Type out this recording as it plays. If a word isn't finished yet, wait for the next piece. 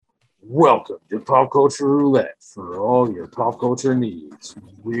Welcome to Pop Culture Roulette for all your pop culture needs.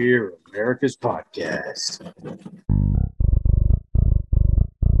 We're America's podcast.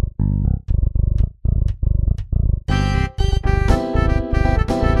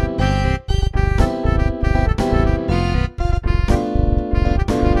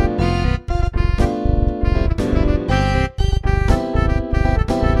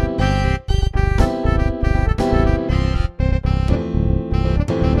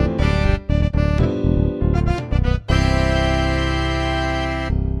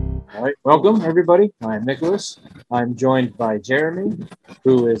 All right, welcome everybody. I'm Nicholas. I'm joined by Jeremy,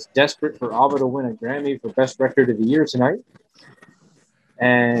 who is desperate for ABBA to win a Grammy for Best Record of the Year tonight,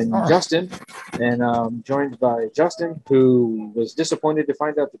 and Justin. And joined by Justin, who was disappointed to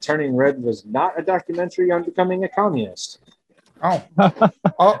find out that Turning Red was not a documentary on becoming a communist. Oh,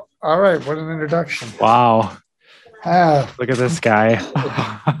 all right. What an introduction. Wow. Ah, Look at this guy.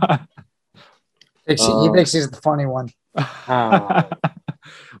 he thinks he's the funny one.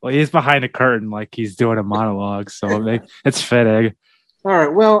 Well, he's behind a curtain like he's doing a monologue, so it's fitting. All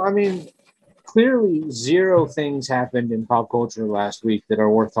right. Well, I mean, clearly zero things happened in pop culture last week that are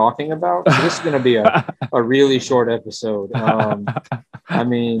worth talking about. So this is going to be a really short episode. I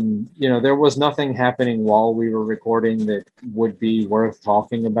mean, there was nothing happening while we were recording that would be worth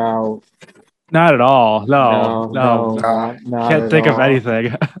talking about. Not at all. No. Not Can't think all. of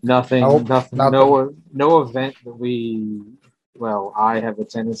anything. Nothing. Nope, nothing. No event that I have a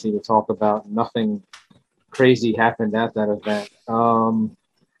tendency to talk about. Nothing crazy happened at that event.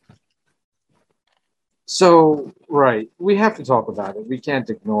 So, right, we have to talk about it. We can't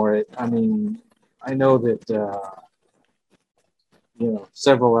ignore it. I mean, I know that,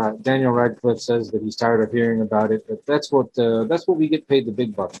 several, Daniel Radcliffe says that he's tired of hearing about it, but that's what we get paid the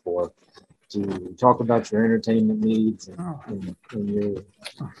big bucks for, to talk about your entertainment needs and your,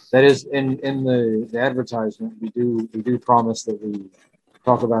 that is in the advertisement. We do promise that we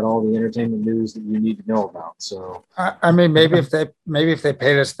talk about all the entertainment news that you need to know about. So I mean, maybe if they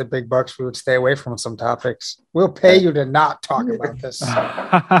paid us the big bucks, we would stay away from some topics. We'll pay you to not talk about this.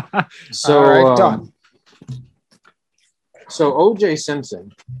 So all right, done. So O.J.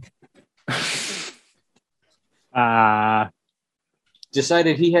 Simpson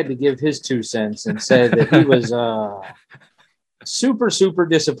decided he had to give his 2 cents and said that he was super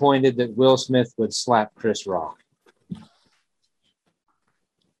disappointed that Will Smith would slap Chris Rock.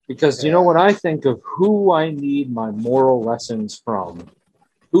 Because you know what I think of who I need my moral lessons from,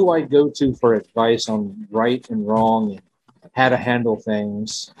 who I go to for advice on right and wrong and how to handle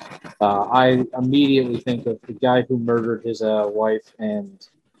things. I immediately think of the guy who murdered his wife and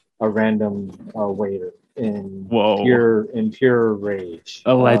a random waiter in pure rage.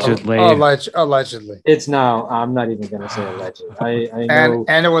 Allegedly. Allegedly. It's now. I'm not even going to say alleged. I know.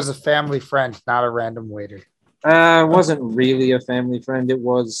 And it was a family friend, not a random waiter. It wasn't really a family friend. It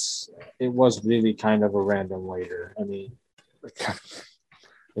was really kind of a random waiter. I mean,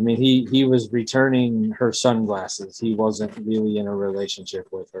 he was returning her sunglasses. He wasn't really in a relationship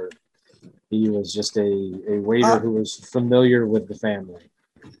with her. He was just a waiter who was familiar with the family.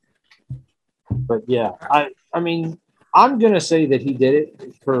 But yeah, I mean, I'm gonna say that he did it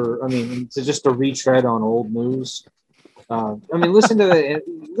to just a retread on old news. Listen to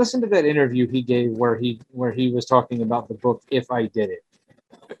that interview he gave where he was talking about the book If I Did It,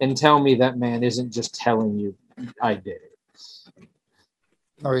 and tell me that man isn't just telling you I did it.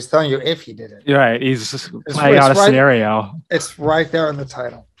 No, he's telling you if he did it. You're right. He's just playing out a scenario. It's right there in the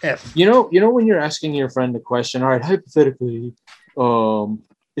title. If you know when you're asking your friend a question, all right, hypothetically,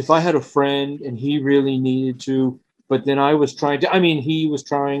 if I had a friend and he really needed to, but then he was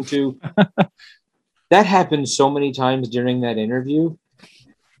trying to. That happened so many times during that interview.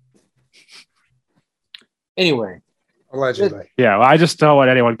 Anyway. Allegedly. Yeah, well, I just don't want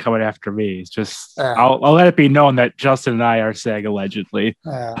anyone coming after me. It's just I'll let it be known that Justin and I are saying allegedly.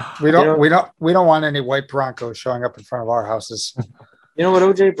 We don't want any white Broncos showing up in front of our houses. You know what,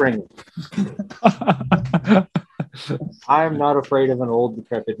 OJ, bring it. I'm not afraid of an old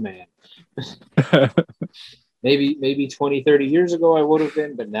decrepit man. maybe 20, 30 years ago I would have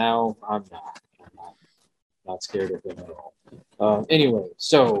been, but now I'm not. Not scared of him at all. Anyway,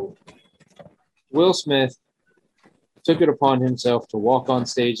 so Will Smith took it upon himself to walk on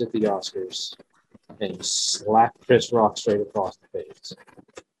stage at the Oscars and slap Chris Rock straight across the face.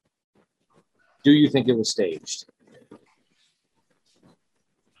 Do you think it was staged?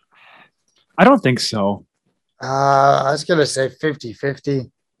 I don't think so. I was going to say 50-50.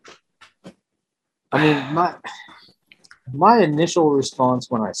 I mean, my initial response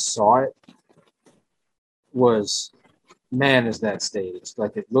when I saw it was, man, is that staged.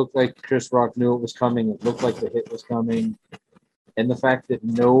 Like, it looked like Chris Rock knew it was coming. It looked like the hit was coming. And the fact that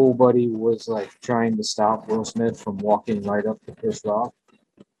nobody was like trying to stop Will Smith from walking right up to Chris Rock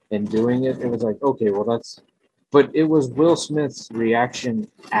and doing it, it was like, okay, well, but it was Will Smith's reaction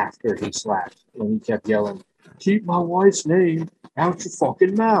after he slapped when he kept yelling, "Keep my wife's name out your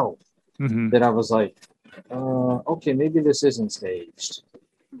fucking mouth." Mm-hmm. That I was like, okay, maybe this isn't staged.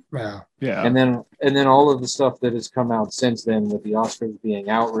 Yeah. Yeah. And then all of the stuff that has come out since then with the Oscars being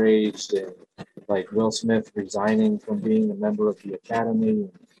outraged and like Will Smith resigning from being a member of the Academy.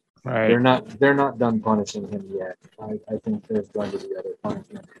 Right. They're not done punishing him yet. I think there's going to be other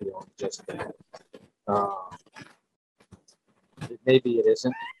punishment beyond just that. Maybe it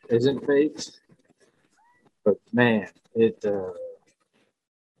isn't faked, but man, it.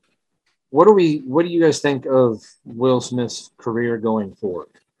 What do you guys think of Will Smith's career going forward?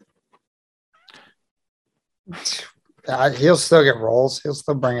 He'll still get roles. He'll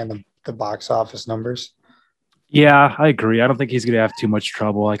still bring in the box office numbers. Yeah, I agree. I don't think he's going to have too much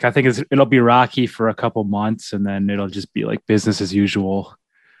trouble. Like, I think it'll be rocky for a couple months, and then it'll just be like business as usual.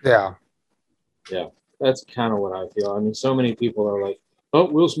 Yeah. Yeah, that's kind of what I feel. I mean, so many people are like, "Oh,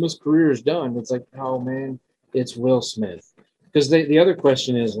 Will Smith's career is done." It's like, oh man, it's Will Smith. Because the other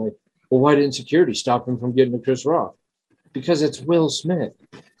question is like, well, why didn't security stop him from getting to Chris Rock? Because it's Will Smith.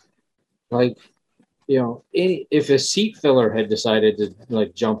 Like, if a seat filler had decided to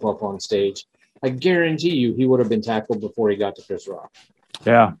like jump up on stage, I guarantee you he would have been tackled before he got to Chris Rock.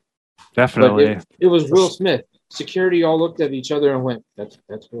 Yeah, definitely. But it was Will Smith. Security all looked at each other and went, "That's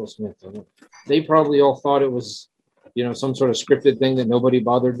Will Smith." They probably all thought it was, some sort of scripted thing that nobody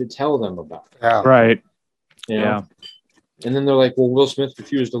bothered to tell them about. Yeah. Right. Yeah. And then they're like, "Well, Will Smith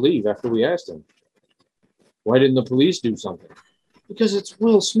refused to leave after we asked him. Why didn't the police do something?" Because it's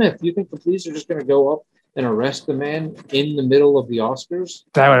Will Smith. You think the police are just going to go up and arrest the man in the middle of the Oscars?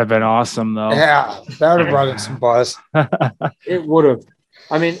 That would have been awesome, though. Yeah, that would have brought in some buzz. It would have.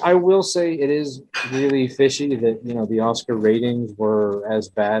 I mean, I will say it is really fishy that, the Oscar ratings were as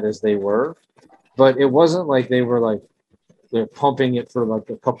bad as they were, but it wasn't like they're pumping it for like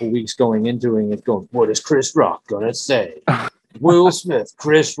a couple weeks going into it, going, "What is Chris Rock gonna say?" Will Smith,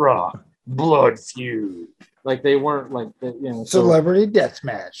 Chris Rock, blood feud. Like they weren't like Celebrity death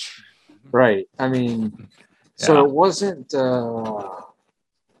match. Right. I mean, so it wasn't. So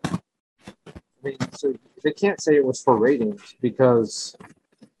they can't say it was for ratings because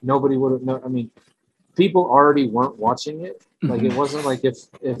nobody would have known. I mean, people already weren't watching it. Like it wasn't like if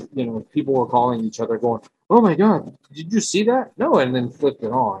people were calling each other going, "Oh my God, did you see that?" No, and then flipped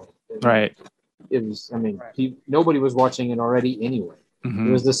it on. Right. It was. I mean, nobody was watching it already anyway. Mm-hmm.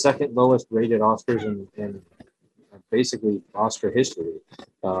 It was the second lowest rated Oscars in basically Oscar history.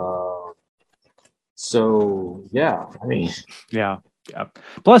 So yeah, I mean, yeah.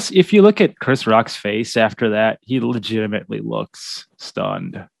 Plus, if you look at Chris Rock's face after that, he legitimately looks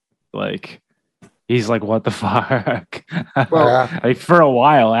stunned. Like he's like, "What the fuck?" Well, like for a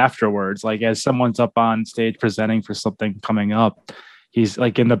while afterwards, like as someone's up on stage presenting for something coming up, he's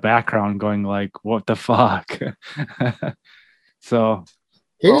like in the background going like, "What the fuck?" So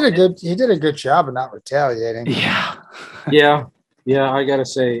he did a good job of not retaliating. Yeah. I gotta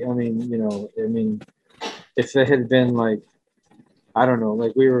say, I mean, if it had been like, I don't know,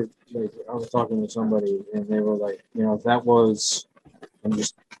 like I was talking to somebody and they were like, if that was,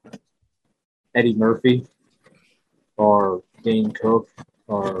 Eddie Murphy or Dane Cook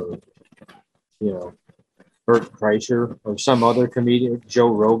or Bert Kreischer or some other comedian,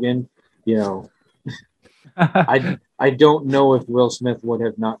 Joe Rogan, I don't know if Will Smith would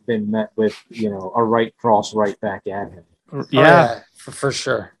have not been met with, a right cross right back at him. Yeah, for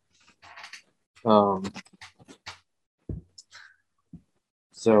sure.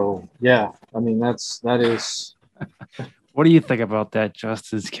 So yeah, I mean that is. What do you think about that,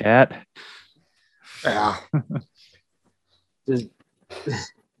 Justice Cat? Yeah.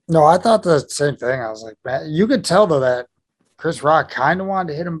 No, I thought the same thing. I was like, man, you could tell though that Chris Rock kind of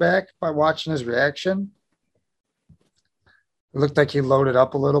wanted to hit him back by watching his reaction. It looked like he loaded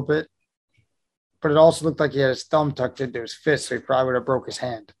up a little bit, but it also looked like he had his thumb tucked into his fist, so he probably would have broke his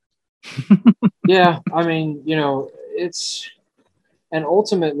hand. Yeah, I mean, and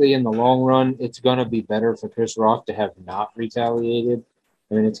ultimately in the long run, it's gonna be better for Chris Rock to have not retaliated.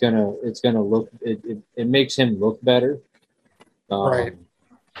 I mean, it's gonna look it makes him look better. Right.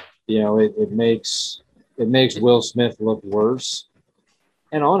 It makes Will Smith look worse.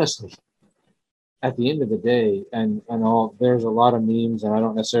 And honestly, at the end of the day, and all, there's a lot of memes, and I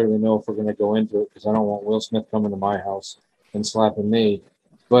don't necessarily know if we're going to go into it because I don't want Will Smith coming to my house and slapping me.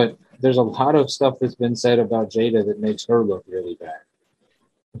 But there's a lot of stuff that's been said about Jada that makes her look really bad.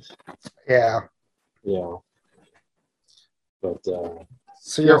 Yeah. You know. But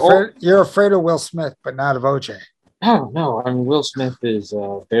so you're afraid of Will Smith, but not of OJ. Oh no, I mean Will Smith is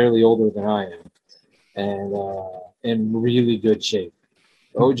barely older than I am, and in really good shape.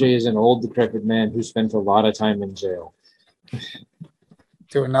 OJ is an old, decrepit man who spent a lot of time in jail.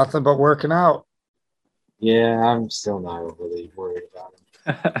 Doing nothing but working out. Yeah, I'm still not overly worried about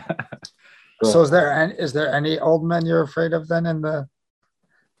him. So is there any old men you're afraid of then in the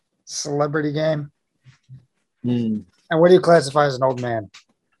celebrity game? And what do you classify as an old man?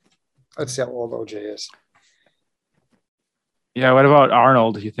 Let's see how old OJ is. Yeah, what about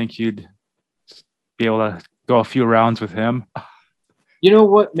Arnold? Do you think you'd be able to go a few rounds with him? You know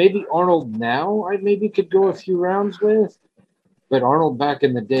what? Maybe Arnold now I maybe could go a few rounds with. But Arnold back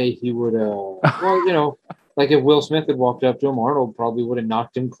in the day, he would, well, you know, like if Will Smith had walked up to him, Arnold probably would have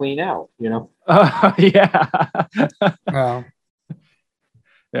knocked him clean out, you know? Yeah. No.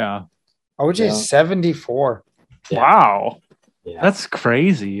 Yeah. OJ's 74. Yeah. Wow. Yeah. That's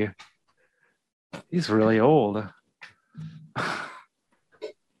crazy. He's really old. What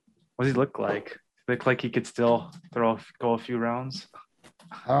does he look like? Look like he could still go a few rounds?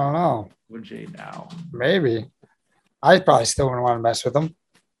 I don't know. OJ now. Maybe. I probably still wouldn't want to mess with him.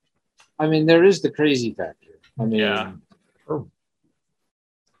 I mean, there is the crazy factor. I mean, yeah.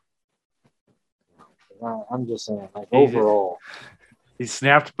 I'm just saying, like, overall. He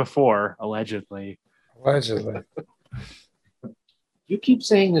snapped before, allegedly. Allegedly. You keep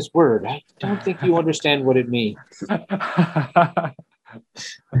saying this word. I don't think you understand what it means. Yeah.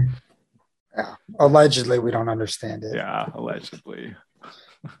 Allegedly, we don't understand it. Yeah, allegedly.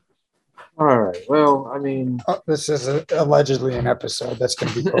 All right. Well, I mean, this is allegedly an episode that's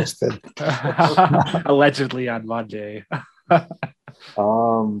going to be posted. Allegedly on Monday.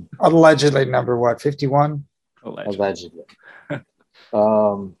 Allegedly number what? 51? Allegedly.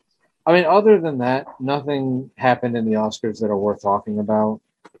 I mean, other than that, nothing happened in the Oscars that are worth talking about.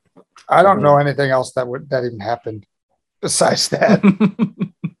 I don't know anything else that even happened besides that.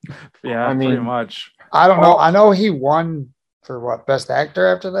 Yeah, I mean, pretty much. I don't know. I know he won for what, best actor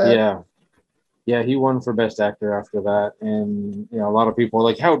after that? Yeah. Yeah, he won for best actor after that. And, you know, a lot of people are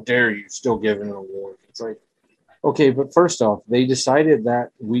like, how dare you still give him an award? It's like, okay, but first off, they decided that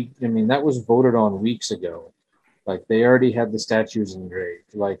that was voted on weeks ago. Like, they already had the statues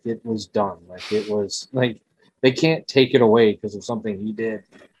engraved. Like, it was done. Like, it was, like, they can't take it away because of something he did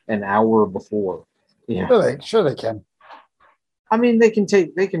an hour before. Yeah. Sure they can. I mean, they can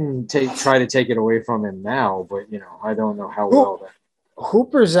try to take it away from him now, but, you know, I don't know how well that. Who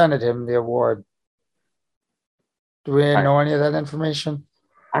presented him the award? Do we know any of that information?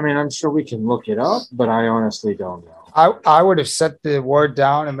 I mean, I'm sure we can look it up, but I honestly don't know. I would have set the award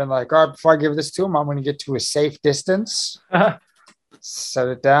down and been like, all right, before I give this to him, I'm going to get to a safe distance, set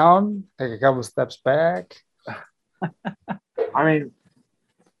it down, take a couple steps back. I mean,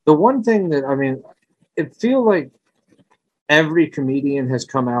 the one thing that, it feels like every comedian has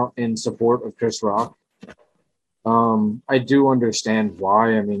come out in support of Chris Rock. I do understand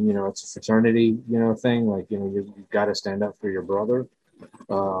why. I mean, you know, it's a fraternity, you know, thing. Like, you know, you've got to stand up for your brother.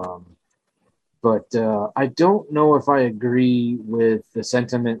 But I don't know if I agree with the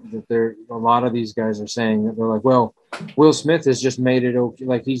sentiment that a lot of these guys are saying that they're like, well, Will Smith has just made it okay,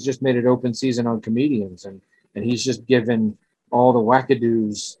 like he's just made it open season on comedians, and he's just given all the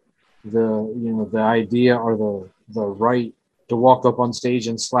wackadoos the idea or the right to walk up on stage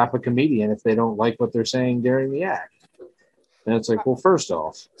and slap a comedian if they don't like what they're saying during the act. And it's like, well, first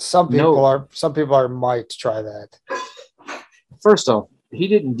off, some people are might try that. First off, he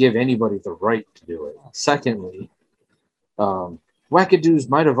didn't give anybody the right to do it. Secondly, wackadoos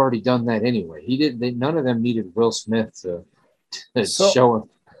might have already done that anyway. None of them needed Will Smith to show him.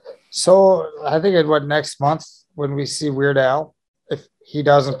 So I think next month when we see Weird Al, if he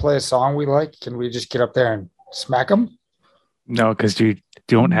doesn't play a song we like, can we just get up there and smack him? No, because you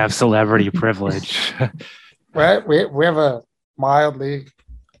don't have celebrity privilege. Right? We have a mildly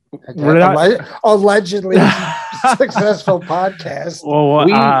allegedly successful podcast. Well,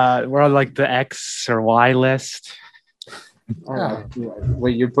 we're on like the X or Y list.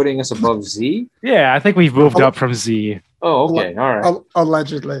 Wait, you're putting us above Z? Yeah, I think we've moved up from Z. Oh, okay. All right.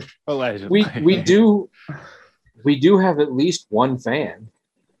 Allegedly. We do have at least one fan.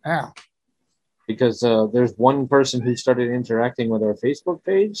 Yeah. Because there's one person who started interacting with our Facebook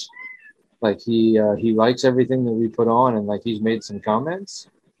page. Like he likes everything that we put on, and like he's made some comments.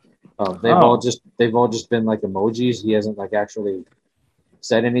 They've all just been like emojis. He hasn't like actually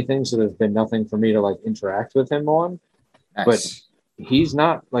said anything, so there's been nothing for me to like interact with him on. Nice. he's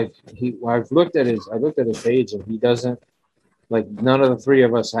not like I looked at his page, and he doesn't like, none of the three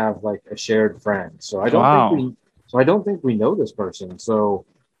of us have like a shared friend. So I don't think we know this person. So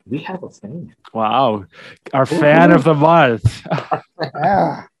we have a fan. Wow. Our fan of the month.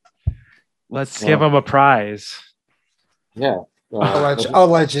 Yeah. Let's give him a prize. Yeah.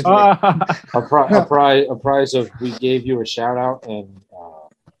 Allegedly. A prize of we gave you a shout out, and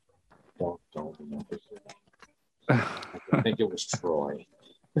don't remember. I think it was Troy.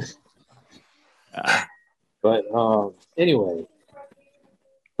 But anyway,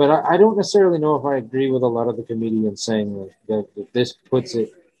 but I don't necessarily know if I agree with a lot of the comedians saying that this puts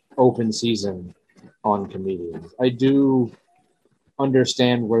it open season on comedians. I do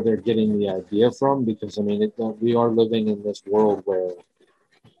understand where they're getting the idea from, because I mean we are living in this world where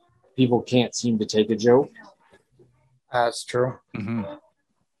people can't seem to take a joke. That's true. Mm-hmm.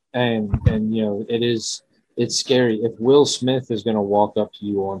 And you know, it's scary. If Will Smith is going to walk up to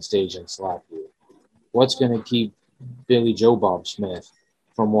you on stage and slap you, what's going to keep Billy Joe Bob Smith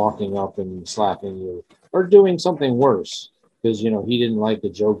from walking up and slapping you or doing something worse because, you know, he didn't like the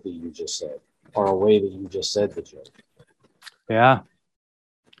joke that you just said or a way that you just said the joke? Yeah.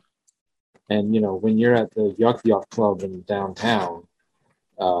 And, you know, when you're at the Yuck Yuck Club in downtown,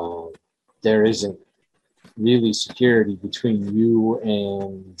 there isn't really security between you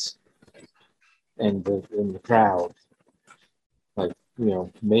and the crowd. Like, you know,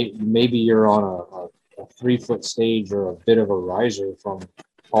 maybe you're on a 3-foot stage or a bit of a riser from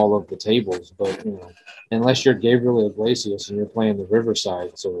all of the tables, but you know, unless you're Gabriel Iglesias and you're playing the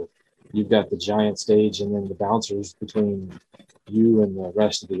Riverside, so you've got the giant stage and then the bouncers between you and the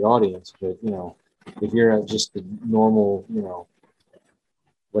rest of the audience. But you know, if you're at just the normal, you know,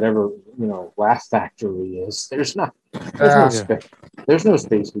 whatever, you know, Laugh Factory is, there's no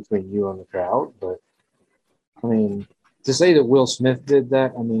space between you and the crowd. But I mean, to say that Will Smith did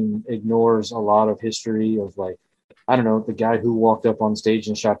that, I mean, ignores a lot of history of, like, I don't know, the guy who walked up on stage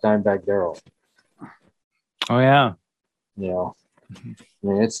and shot Dimebag Darrell. Oh yeah. You know, I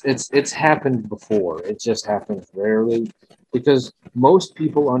mean, it's happened before. It just happens rarely because most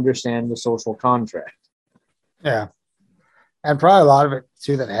people understand the social contract. Yeah. And probably a lot of it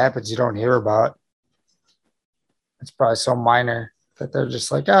too that happens you don't hear about. It's probably so minor that they're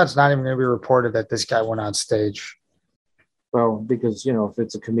just like, oh, it's not even going to be reported that this guy went on stage. Well, because, you know, if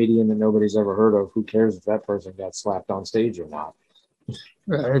it's a comedian that nobody's ever heard of, who cares if that person got slapped on stage or not?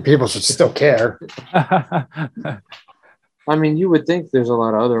 I mean, people should still care. I mean, you would think there's a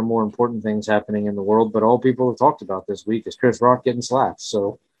lot of other more important things happening in the world, but all people have talked about this week is Chris Rock getting slapped.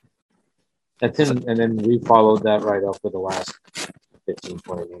 So, and then we followed that right up with the last 15,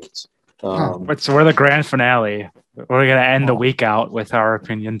 20 minutes. So we're the grand finale. We're going to end the week out with our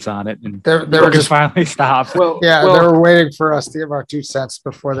opinions on it. And they were just finally stopped. They were waiting for us to give our 2 cents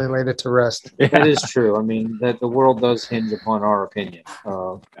before they laid it to rest. Yeah. That is true. I mean, that the world does hinge upon our opinion.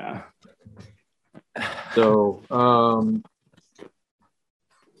 So,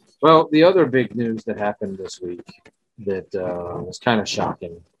 well, the other big news that happened this week that was kind of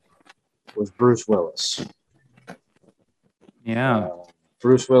shocking was Bruce Willis. Yeah.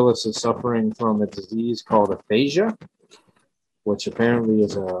 Bruce Willis is suffering from a disease called aphasia, which apparently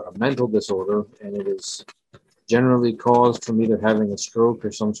is a mental disorder, and it is generally caused from either having a stroke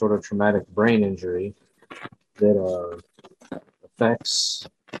or some sort of traumatic brain injury that affects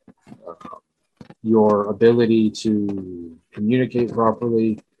your ability to communicate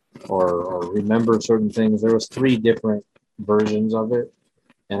properly or remember certain things. There was 3 different versions of it,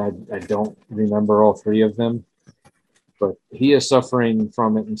 and I don't remember all 3 of them. But he is suffering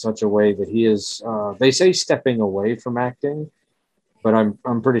from it in such a way that he is, they say, stepping away from acting, but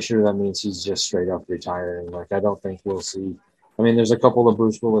I'm pretty sure that means he's just straight up retiring. Like, I don't think we'll see. I mean, there's a couple of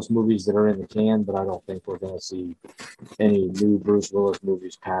Bruce Willis movies that are in the can, but I don't think we're going to see any new Bruce Willis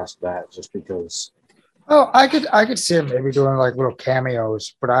movies past that, just because. Oh, I could see him maybe doing like little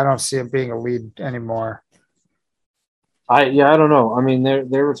cameos, but I don't see him being a lead anymore. I don't know. I mean,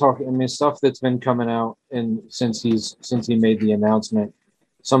 they were talking. I mean, stuff that's been coming out, and since he made the announcement,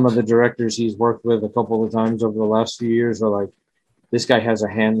 some of the directors he's worked with a couple of times over the last few years are like, this guy has a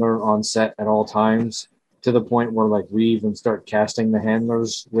handler on set at all times, to the point where like we even start casting the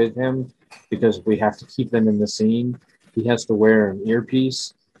handlers with him because we have to keep them in the scene. He has to wear an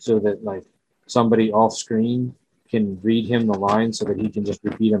earpiece so that like somebody off screen can read him the lines so that he can just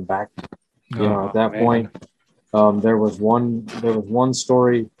repeat them back. You know, at that point. There was one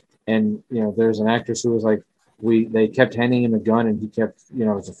story, and you know, there's an actress who was like, they kept handing him a gun, and he kept, you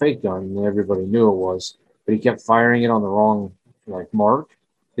know, it's a fake gun, and everybody knew it was, but he kept firing it on the wrong like mark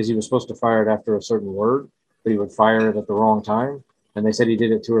because he was supposed to fire it after a certain word, but he would fire it at the wrong time. and they said he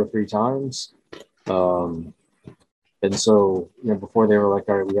did it 2 or 3 times. And so, before they were like,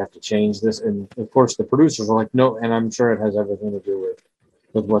 all right, we have to change this. And of course the producers were like, no, and I'm sure it has everything to do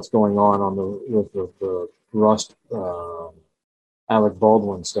with what's going on the Rust, Alec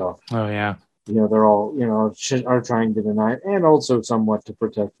Baldwin stuff. Oh yeah. They're all, are trying to deny it, and also somewhat to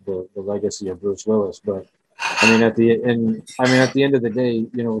protect the legacy of Bruce Willis. But at the end of the day,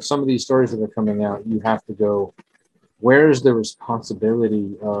 some of these stories that are coming out, you have to go, where's the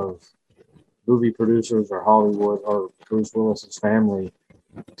responsibility of movie producers or Hollywood or Bruce Willis's family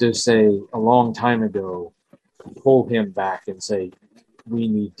to say a long time ago, pull him back and say, we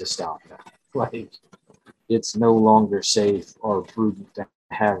need to stop that. Like, it's no longer safe or prudent to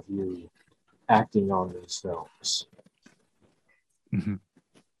have you acting on these films. Mm-hmm.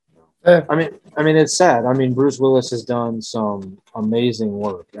 It's sad. Bruce Willis has done some amazing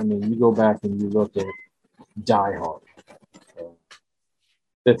work. You go back and you look at Die Hard,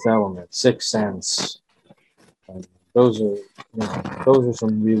 Fifth Element, Sixth Sense. Those are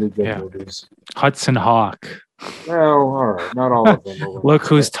some really good movies. Hudson Hawk. Well, all right, not all of them. Look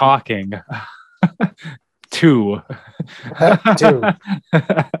who's talking. 2. 2.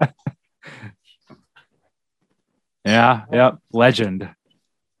 Yeah, yep, legend.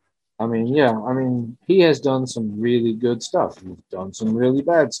 He has done some really good stuff. He's done some really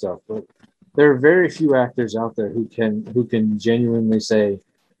bad stuff, but there are very few actors out there who can genuinely say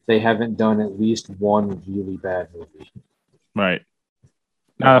they haven't done at least one really bad movie. Right.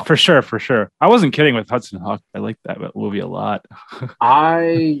 For sure. I wasn't kidding with Hudson Hawk. I liked that movie a lot.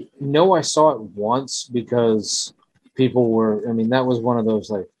 I know I saw it once because people were, that was one of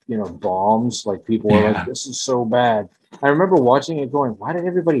those bombs. Like people were like, this is so bad. I remember watching it going, why did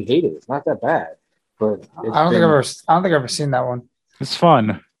everybody hate it? It's not that bad. But I don't think I've ever seen that one. It's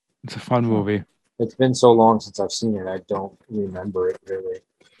fun. It's a fun movie. It's been so long since I've seen it. I don't remember it really.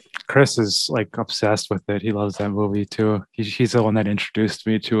 Chris is obsessed with it. He loves that movie too. He's the one that introduced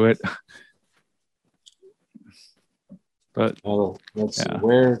me to it. But let's see.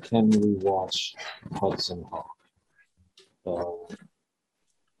 Where can we watch Hudson Hawk?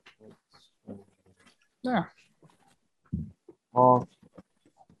 Yeah. Oh,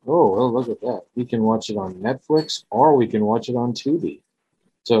 well, look at that. We can watch it on Netflix, or we can watch it on Tubi.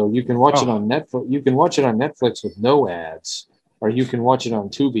 So you can watch it on Netflix. You can watch it on Netflix with no ads, or you can watch it on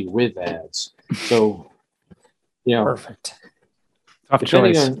Tubi with ads. So, perfect. Tough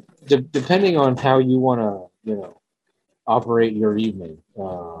choice. Depending on how you want to, operate your evening.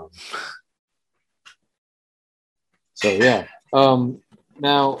 Now,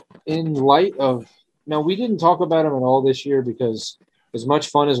 in light of we didn't talk about them at all this year because as much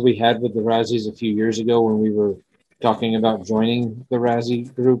fun as we had with the Razzies a few years ago when we were talking about joining the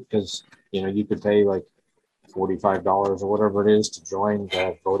Razzie group, because you could pay like $45 or whatever it is to join to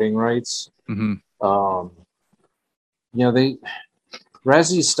have voting rights. Mm-hmm.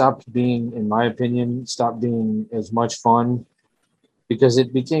 Razzies stopped being, in my opinion, as much fun because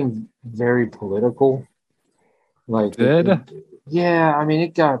it became very political. It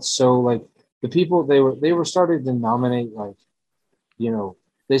got so the people they were started to nominate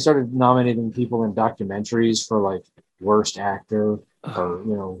they started nominating people in documentaries for worst actor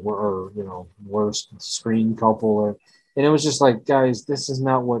or worst screen couple, and it was just guys, this is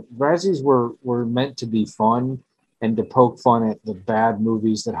not what Razzies were meant to be. Fun and to poke fun at the bad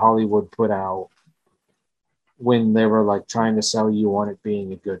movies that Hollywood put out when they were trying to sell you on it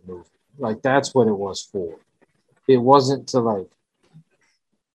being a good movie. That's what it was for. It wasn't to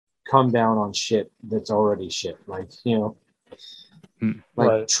come down on shit that's already shit.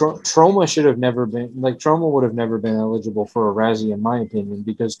 Troma should have never been Troma would have never been eligible for a Razzie in my opinion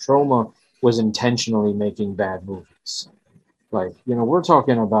because Troma was intentionally making bad movies. We're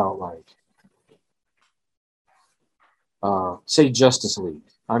talking about say Justice League.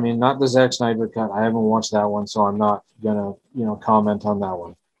 Not the Zack Snyder cut. I haven't watched that one, so I'm not gonna comment on that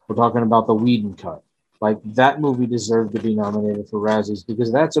one. We're talking about the Whedon cut. That movie deserved to be nominated for Razzies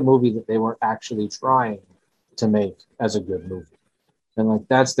because that's a movie that they were actually trying to make as a good movie. And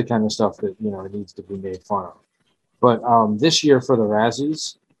that's the kind of stuff that, it needs to be made fun of. But this year for the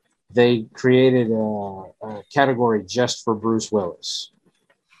Razzies, they created a category just for Bruce Willis.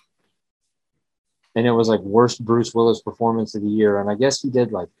 And it was worst Bruce Willis performance of the year. And I guess he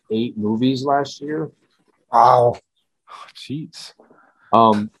did 8 movies last year. Wow. Jeez.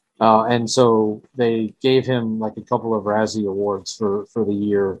 And so they gave him a couple of Razzie awards for the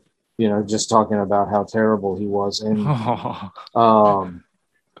year, just talking about how terrible he was. And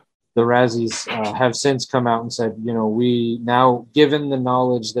the Razzies have since come out and said, we now, given the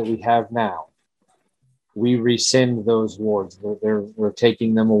knowledge that we have now, we rescind those wards. We're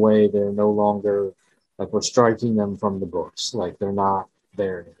taking them away. They're no longer, like, we're striking them from the books. Like, they're not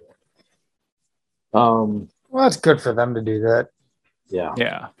there anymore. Well, that's good for them to do that. Yeah.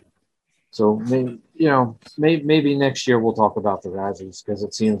 Yeah. So maybe, maybe next year we'll talk about the Razzies, because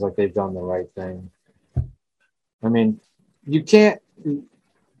it seems like they've done the right thing. I mean, you can't.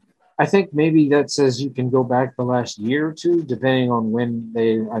 I think maybe that says you can go back the last year or two, depending on when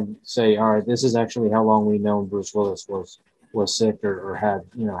they say, all right, this is actually how long we know Bruce Willis was sick or had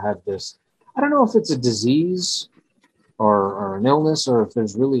had this. I don't know if it's a disease or an illness, or if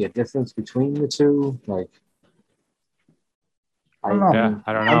there's really a difference between the two. Like, I don't know. Yeah,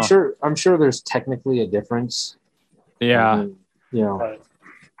 I don't know. I'm sure there's technically a difference. Yeah. I mean,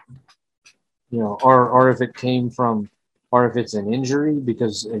 or if it came from, or if it's an injury,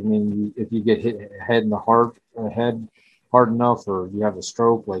 because I mean, if you get hit head in the head hard enough, or you have a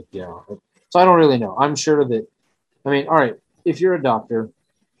stroke, like, so I don't really know. I'm sure that, I mean, all right, if you're a doctor,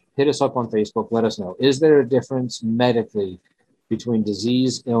 hit us up on Facebook, let us know. Is there a difference medically between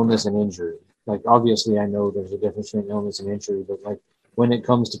disease, illness, and injury? Like, obviously I know there's a difference between illness and injury, but like, when it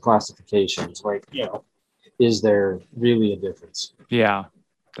comes to classifications, like, is there really a difference? Yeah,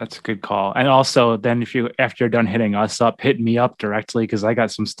 that's a good call. And also, then after you're done hitting us up, hit me up directly, because I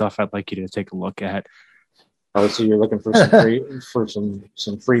got some stuff I'd like you to take a look at. Oh, so you're looking for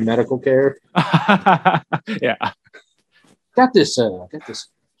some free medical care? Yeah. Got this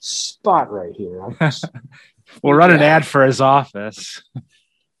spot right here. We'll run an ad for his office.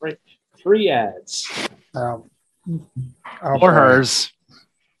 Right. Free ads. Or hers.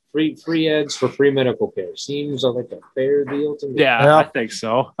 Free ads for free medical care. Seems like a fair deal to me. Yeah, I think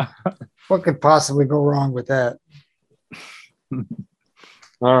so. What could possibly go wrong with that?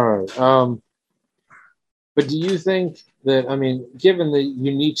 All right. But do you think that, I mean, given the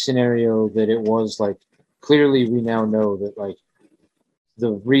unique scenario that it was, like, clearly we now know that, like,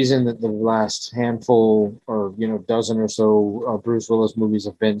 the reason that the last handful or, dozen or so Bruce Willis movies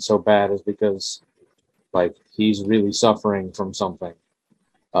have been so bad is because, like, he's really suffering from something.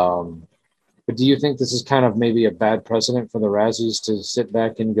 But do you think this is kind of maybe a bad precedent for the Razzies to sit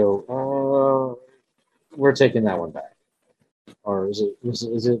back and go, we're taking that one back? Or is it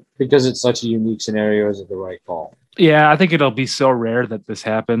because it's such a unique scenario, is it the right call? Yeah, I think it'll be so rare that this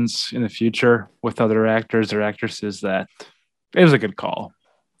happens in the future with other actors or actresses that it was a good call.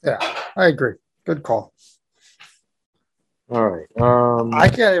 Yeah, I agree. Good call. All right. I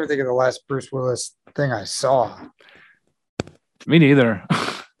can't even think of the last Bruce Willis thing I saw. Me neither.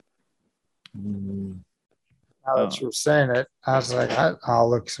 Now that you were saying it, I was like, I'll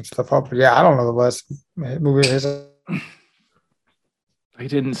look some stuff up. But yeah, I don't know the last movie of his. I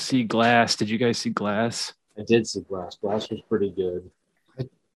didn't see Glass. Did you guys see Glass? I did see Glass. Glass was pretty good. I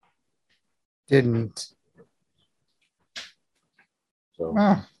didn't. So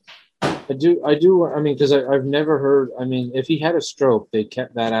I do. I mean, because I've never heard. I mean, if he had a stroke, they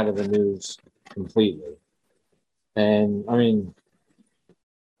kept that out of the news completely. And I mean,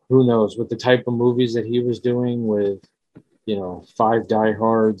 who knows, with the type of movies that he was doing with, 5 Die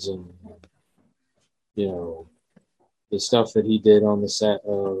Hards and, the stuff that he did on the set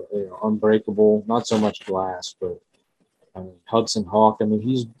of Unbreakable, not so much Glass, but I mean, Hudson Hawk. I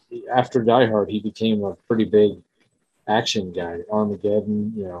mean, after Die Hard, he became a pretty big action guy.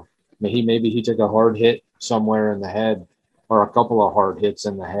 Armageddon, maybe he took a hard hit somewhere in the head, or a couple of hard hits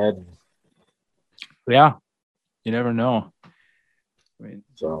in the head. Yeah, you never know. I mean,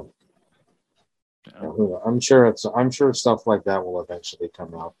 so I'm sure stuff like that will eventually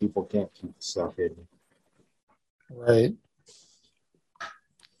come out. People can't keep stuff hidden. Right.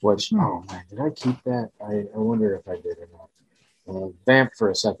 Which, oh man, did I keep that? I wonder if I did or not. Vamp for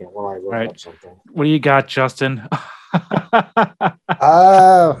a second while I look up something. What do you got, Justin?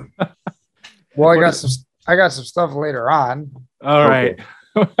 Well, I got some stuff later on. All right.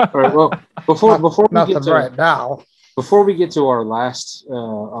 All right. Well, before nothing right now. Before we get to our last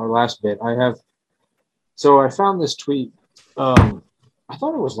bit, I found this tweet. I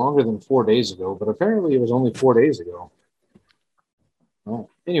thought it was longer than 4 days ago, but apparently it was only 4 days ago. Well,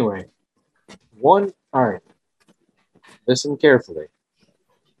 anyway, all right. Listen carefully.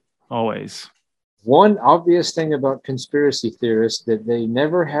 Always. One obvious thing about conspiracy theorists that they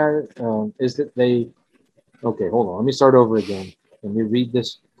never had is that they. Okay, hold on. Let me start over again. Let me read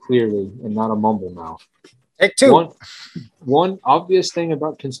this clearly and not a mumble mouth. Take 2. One obvious thing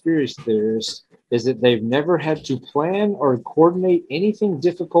about conspiracy theorists is that they've never had to plan or coordinate anything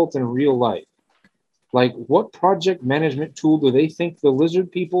difficult in real life. Like, what project management tool do they think the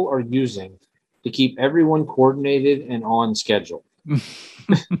lizard people are using to keep everyone coordinated and on schedule?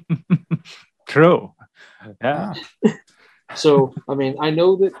 True. Yeah. So, I mean, I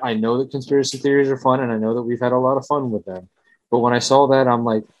know that conspiracy theories are fun, and I know that we've had a lot of fun with them. But when I saw that, I'm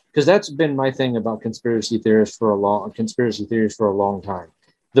like, because that's been my thing about conspiracy theories for a long time.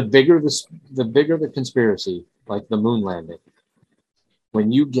 The bigger the conspiracy, like the moon landing,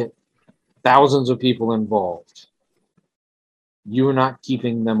 when you get thousands of people involved, you're not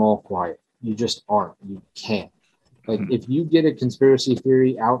keeping them all quiet. You just aren't. You can't. Like, if you get a conspiracy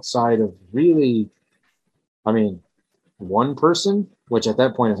theory outside of really, I mean, one person, which at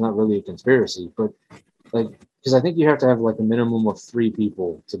that point is not really a conspiracy, but like, because I think you have to have like a minimum of 3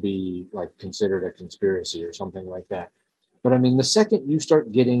 people to be like considered a conspiracy or something like that. But I mean, the second you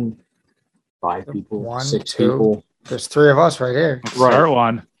start getting 5 people, 1, 6 2. people, There's 3 of us right here. Right. Start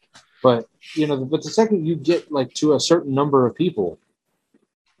one. But but the second you get like to a certain number of people,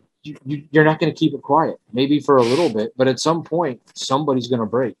 you're not going to keep it quiet. Maybe for a little bit, but at some point, somebody's going to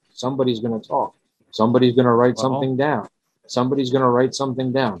break. Somebody's going to talk. Somebody's going to write something down. Somebody's going to write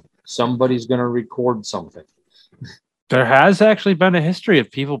something down. Somebody's going to record something. There has actually been a history of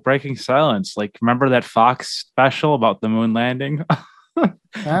people breaking silence. Like, remember that Fox special about the moon landing?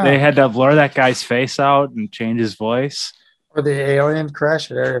 They had to blur that guy's face out and change his voice. Or the alien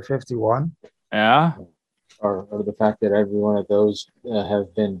crash at Area 51. Yeah. Or the fact that every one of those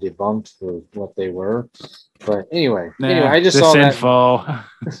have been debunked for what they were. But anyway, I just saw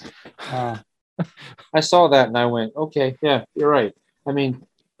that. I saw that and I went, okay, yeah, you're right. I mean,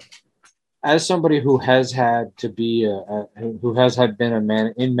 as somebody who has had to be been a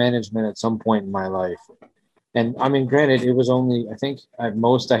man in management at some point in my life, and I mean, granted, it was only, I think at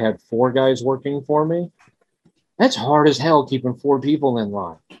most I had 4 guys working for me. That's hard as hell keeping 4 people in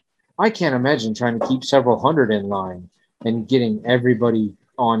line. I can't imagine trying to keep several hundred in line and getting everybody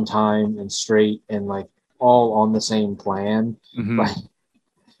on time and straight and like all on the same plan. Mm-hmm. Like,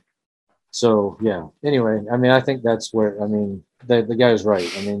 so yeah. Anyway, I mean, I think that's where, I mean, the guy's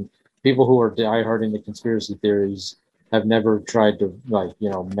right. I mean, people who are diehard into conspiracy theories have never tried to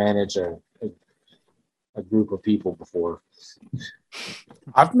manage a group of people before.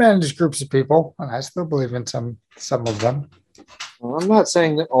 I've managed groups of people, and I still believe in some of them. Well, I'm not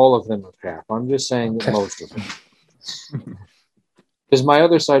saying that all of them are crap. I'm just saying that most of them. Because my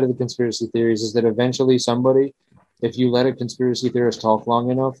other side of the conspiracy theories is that eventually somebody, if you let a conspiracy theorist talk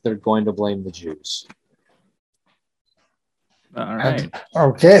long enough, they're going to blame the Jews. All right.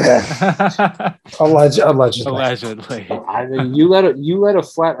 Okay then. Allegedly. Allegedly. I mean, you let a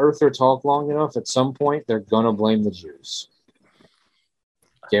flat earther talk long enough, at some point they're gonna blame the Jews.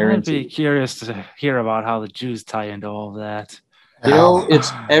 Guaranteed. I'd be curious to hear about how the Jews tie into all of that.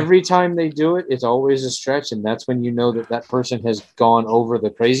 It's every time they do it, it's always a stretch, and that's when you know that person has gone over the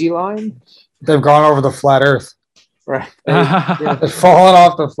crazy line. They've gone over the flat earth. Right. They've fallen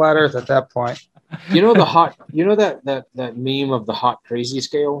off the flat earth at that point. That meme of the hot crazy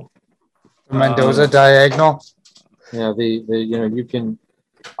scale? The Mendoza diagonal? Yeah, you can.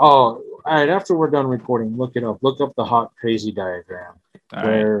 Oh, all right. After we're done recording, look it up. Look up the hot crazy diagram,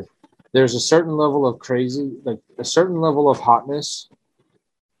 where there's a certain level of crazy, like a certain level of hotness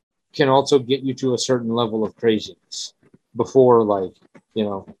can also get you to a certain level of craziness before, like,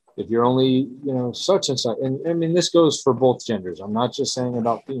 if you're only, such and such. And I mean, this goes for both genders. I'm not just saying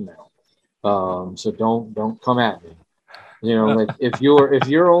about female. So don't come at me. Like if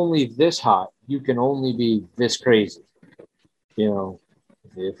you're only this hot, you can only be this crazy.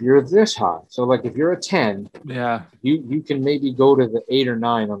 If you're this hot, so like if you're a 10, yeah, you can maybe go to the 8 or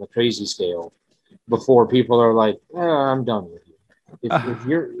 9 on the crazy scale before people are like, I'm done with you.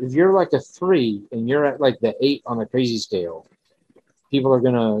 If you're like a 3 and you're at like the 8 on the crazy scale, people are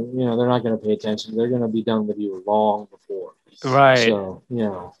gonna, they're not gonna pay attention. They're gonna be done with you long before. Right. So,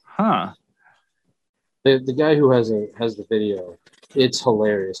 Huh. The guy who has the video, it's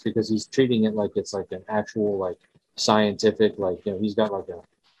hilarious because he's treating it like it's like an actual like scientific, like, he's got like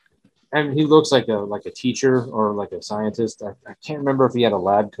and he looks like a teacher or like a scientist. I can't remember if he had a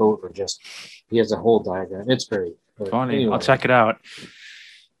lab coat or just he has a whole diagram. It's great. But funny. anyway, I'll check it out.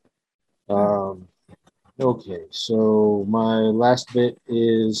 Okay, so my last bit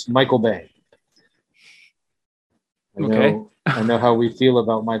is Michael Bay. I know how we feel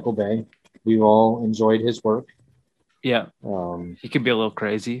about Michael Bay. We've all enjoyed his work. Yeah. He can be a little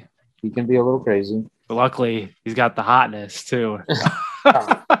crazy. He can be a little crazy. But luckily, he's got the hotness too.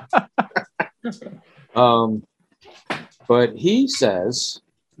 But he says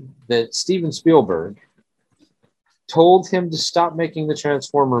that Steven Spielberg told him to stop making the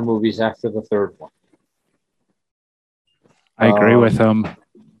Transformer movies after the 3rd one. I agree with him.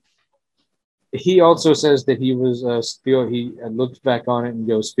 he also says that he was he looked back on it and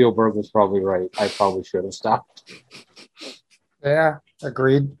goes, Spielberg was probably right. I probably should have stopped. Yeah,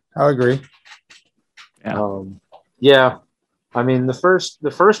 agreed. I'll agree. Yeah. I mean, the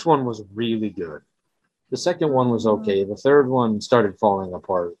first one was really good. The second one was okay. The third one started falling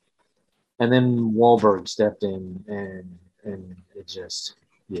apart. And then Wahlberg stepped in and it just,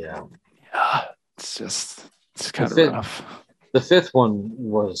 yeah. Yeah, it's kind of rough. The fifth one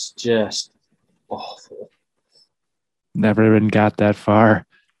was just awful. Never even got that far.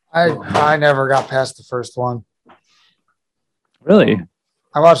 I never got past the first one. Really?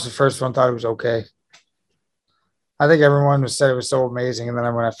 I watched the first one, thought it was okay. I think everyone said it was so amazing, and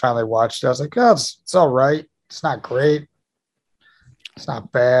then when I finally watched it, I was like, "Oh, it's all right. It's not great. It's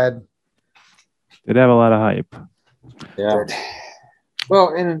not bad." Did have a lot of hype. Yeah.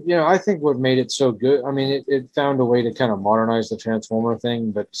 Well, and I think what made it so good, I mean, it found a way to kind of modernize the Transformer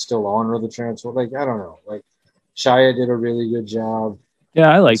thing, but still honor the Transformer. Like, I don't know. Like, Shia did a really good job.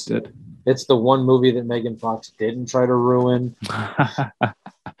 Yeah, I liked it. It's the one movie that Megan Fox didn't try to ruin.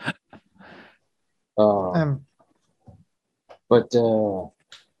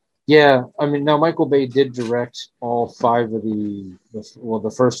 Yeah, I mean, now Michael Bay did direct all five of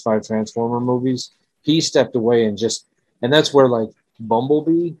the first five Transformer movies. He stepped away and that's where like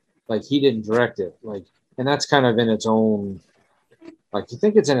Bumblebee, like he didn't direct it, like, and that's kind of in its own, like, you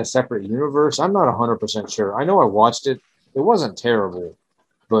think it's in a separate universe. I'm not 100% sure. I know I watched it. It wasn't terrible,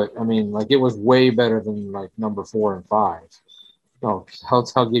 but I mean, like, it was way better than like number 4 and 5. No,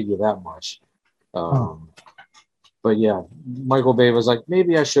 I'll give you that much. But yeah, Michael Bay was like,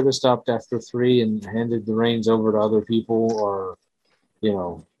 maybe I should have stopped after 3 and handed the reins over to other people, or,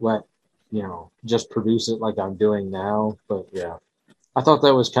 just produce it like I'm doing now. But yeah, I thought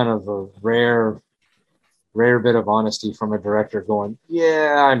that was kind of a rare bit of honesty from a director going,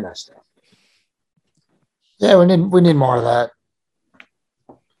 yeah, I messed up. Yeah, we need more of that.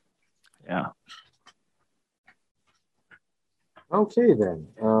 Yeah. Okay, then.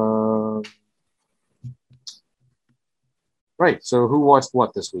 Right. So who watched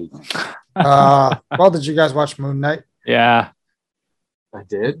what this week? Well, did you guys watch Moon Knight? Yeah. I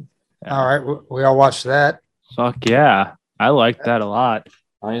did. Yeah. All right. We all watched that. Fuck yeah. I liked that a lot.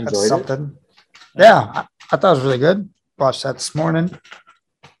 I enjoyed it. Yeah. I thought it was really good. Watched that this morning.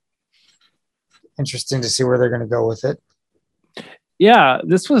 Interesting to see where they're going to go with it. Yeah,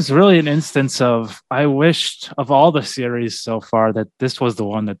 this was really an instance of, I wished of all the series so far that this was the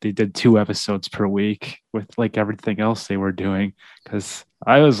one that they did 2 episodes per week with like everything else they were doing. Because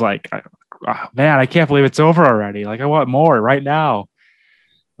I was like, man, I can't believe it's over already. Like, I want more right now.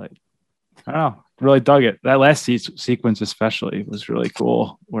 Like, I don't know, really dug it. That last sequence especially was really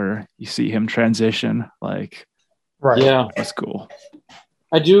cool, where you see him transition. Like, right, yeah, that's cool.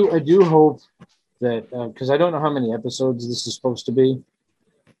 I do hope that, because I don't know how many episodes this is supposed to be,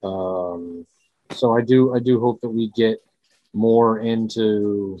 so I do hope that we get more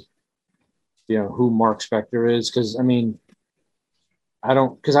into who Mark Spector is, because I mean, I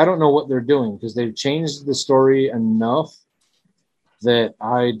don't know what they're doing, because they've changed the story enough that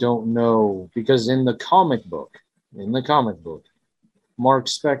I don't know, because in the comic book, Mark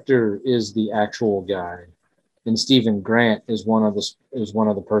Spector is the actual guy, and Stephen Grant is one of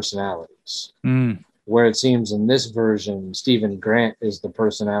the personalities. Where it seems in this version, Stephen Grant is the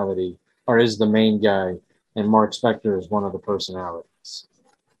personality, or is the main guy, and Mark Spector is one of the personalities.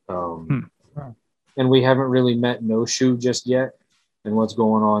 And we haven't really met No Shoe just yet, and what's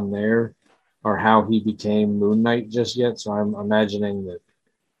going on there, or how he became Moon Knight just yet. So I'm imagining that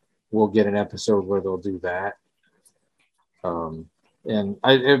we'll get an episode where they'll do that. And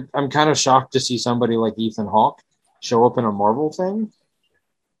I'm kind of shocked to see somebody like Ethan Hawke show up in a Marvel thing,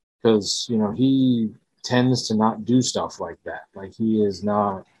 because he tends to not do stuff like that. Like, he is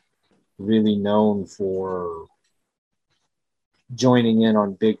not really known for joining in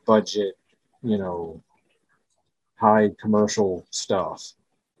on big budget, high commercial stuff.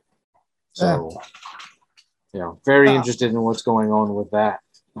 So very interested in what's going on with that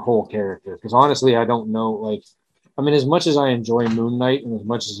whole character, because honestly, I don't know. Like, I mean, as much as I enjoy Moon Knight and as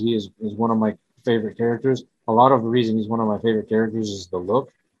much as he is one of my favorite characters, a lot of the reason he's one of my favorite characters is the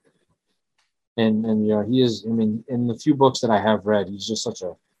look. And he is, I mean, in the few books that I have read, he's just such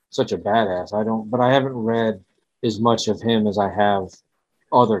a badass. I haven't read as much of him as I have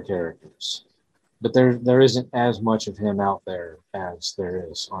other characters. But there isn't as much of him out there as there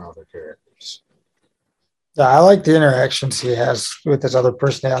is on other characters. Yeah, I like the interactions he has with his other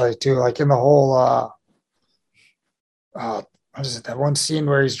personality too. Like in the whole what is it, that one scene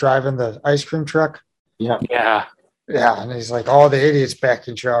where he's driving the ice cream truck? Yeah. And he's like, all the idiots back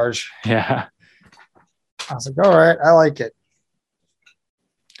in charge. Yeah. I was like, all right, I like it.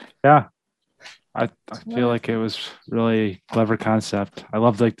 Yeah. I feel like it was really clever concept. I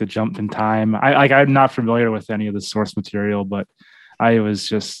loved like the jump in time. I'm not familiar with any of the source material, but I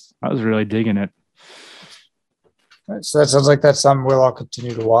was really digging it. So that sounds like that's something we'll all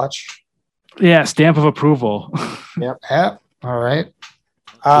continue to watch. Yeah, stamp of approval. Yeah. All right.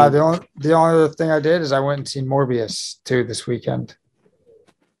 The only other thing I did is I went and seen Morbius too this weekend.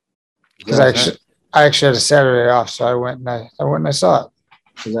 Because I actually had a Saturday off, so I went and I saw it.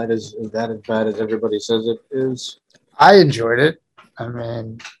 Is that as bad as everybody says it is? I enjoyed it. I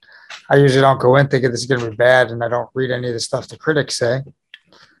mean, I usually don't go in thinking this is going to be bad, and I don't read any of the stuff the critics say.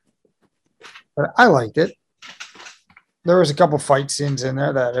 But I liked it. There was a couple fight scenes in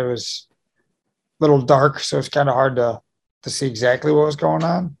there that it was a little dark, so it's kind of hard to see exactly what was going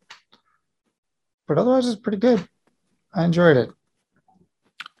on. But otherwise, it's pretty good. I enjoyed it.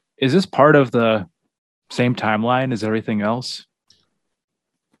 Is this part of the same timeline as everything else?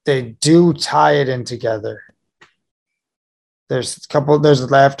 They do tie it in together. There's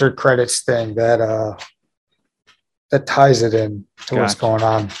an after credits thing that ties it in to what's going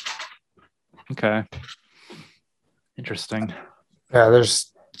on. Okay. Interesting. Yeah,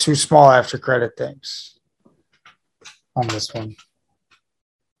 there's 2 small after credit things on this one.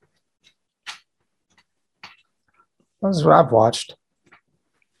 That's what I've watched.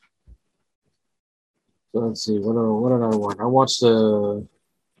 So let's see. What did I watch?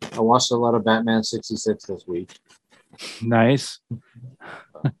 I watched a lot of Batman 66 this week. Nice.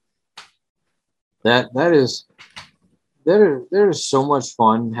 There's so much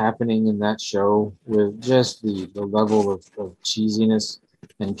fun happening in that show with just the level of cheesiness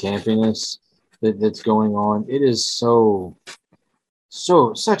and campiness that's going on. It is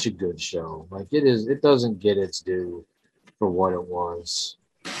such a good show. Like it doesn't get its due for what it was.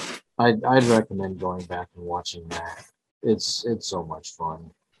 I'd recommend going back and watching that. It's so much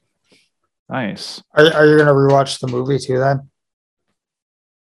fun. Nice. Are you gonna rewatch the movie too then?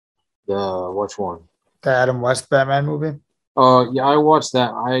 Which one? The Adam West Batman movie? Yeah, I watched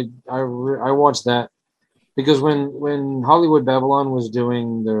that. I watched that because when Hollywood Babylon was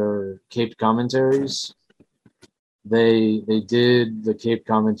doing their Caped commentaries, they did the Caped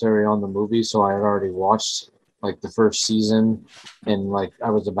commentary on the movie, so I had already watched like the first season, and like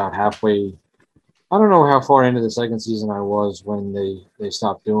I was about halfway. I don't know how far into the second season I was when they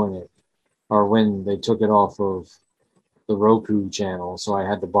stopped doing it, or when they took it off of the Roku channel, so I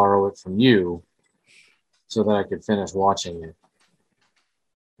had to borrow it from you so that I could finish watching it.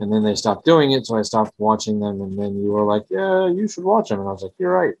 And then they stopped doing it, so I stopped watching them, and then you were like, yeah, you should watch them. And I was like,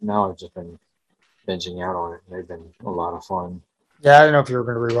 you're right. Now I've just been binging out on it. They've been a lot of fun. Yeah, I don't know if you were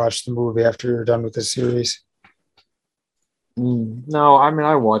going to rewatch the movie after you were done with the series. No, I mean,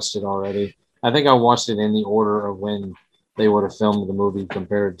 I watched it already. I think I watched it in the order of when they would have filmed the movie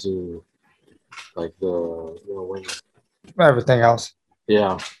compared to like when everything else.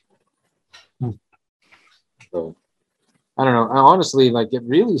 Yeah. So, I don't know. Honestly, like it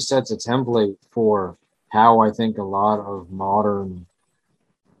really sets a template for how I think a lot of modern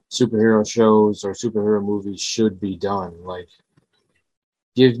superhero shows or superhero movies should be done. Like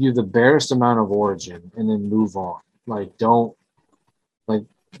give you the barest amount of origin and then move on.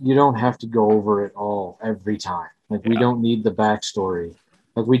 You don't have to go over it all every time. Like we don't need the backstory.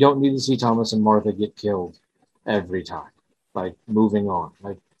 Like we don't need to see Thomas and Martha get killed every time. Like moving on.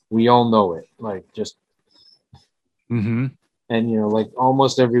 Like we all know it. Like just and like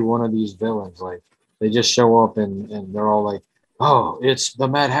almost every one of these villains, like they just show up and they're all like, oh, it's the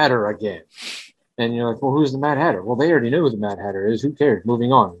Mad Hatter again. And you're like, well, who's the Mad Hatter? Well, they already knew who the Mad Hatter is. Who cares?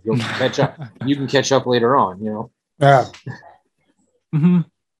 Moving on. You'll catch up. You can catch up later on, Yeah.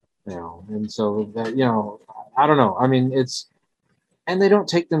 And so that, I don't know. I mean, and they don't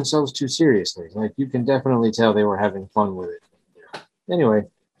take themselves too seriously. Like you can definitely tell they were having fun with it. Anyway,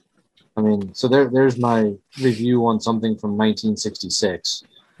 I mean, so there's my review on something from 1966.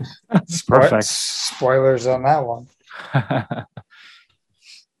 That's perfect. Spoilers on that one.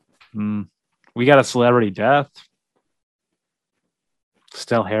 We got a celebrity death.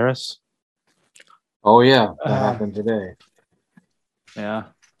 Stell Harris. Oh yeah, that happened today. Yeah,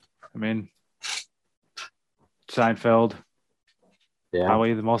 I mean, Seinfeld. Yeah,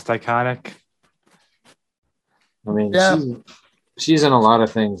 probably the most iconic. I mean, she's in a lot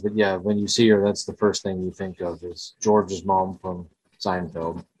of things, but yeah, when you see her, that's the first thing you think of is George's mom from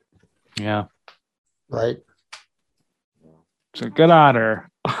Seinfeld. Yeah, right. So good on her.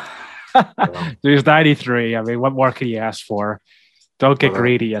 She's 93. I mean, what more can you ask for? Don't get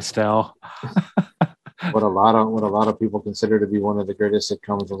greedy, Estelle. what a lot of people consider to be one of the greatest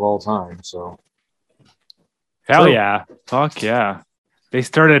sitcoms of all time. So, Hell yeah. Fuck yeah. They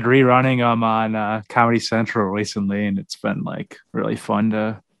started rerunning them on Comedy Central recently, and it's been like really fun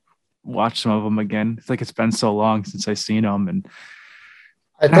to watch some of them again. It's like it's been so long since I've seen them, and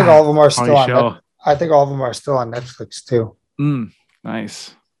I think all of them are still on. show. I think all of them are still on Netflix too.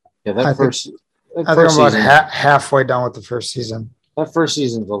 Nice. Yeah, I think I'm about halfway done with the first season. That first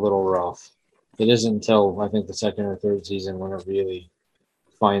season's a little rough. It isn't until I think the second or third season when it really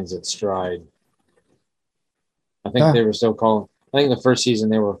finds its stride. I think they were still calling. I think the first season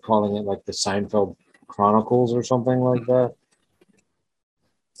they were calling it like the Seinfeld Chronicles or something like that.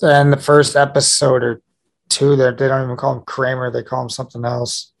 And the first episode or two, they don't even call him Kramer; they call him something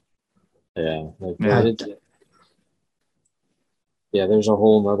else. Yeah, there's a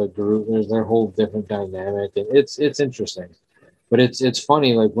whole other group. There's their whole different dynamic, and it's interesting. But it's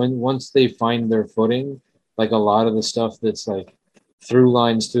funny, like once they find their footing, like a lot of the stuff that's like through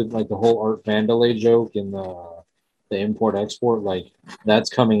lines to like the whole Art Vandelay joke and the import export, like that's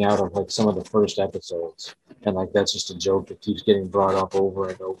coming out of like some of the first episodes, and like that's just a joke that keeps getting brought up over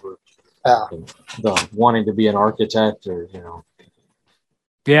and over. Yeah, the wanting to be an architect, or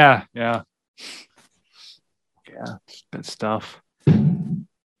Yeah, good stuff. So.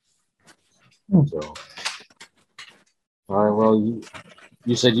 All right. Well,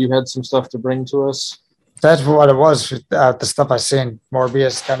 you said you had some stuff to bring to us. That's what it was. The stuff I seen,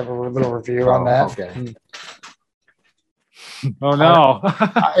 Morbius, kind of a little review on that. Okay. Oh no.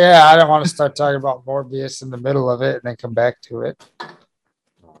 I don't want to start talking about Morbius in the middle of it and then come back to it.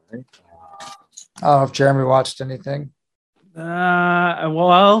 All right. I don't know if Jeremy watched anything.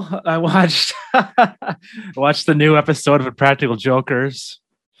 Well, I watched the new episode of Impractical Jokers.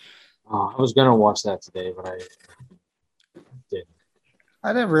 I was gonna watch that today, but I didn't.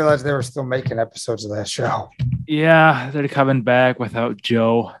 I didn't realize they were still making episodes of that show. Yeah, they're coming back without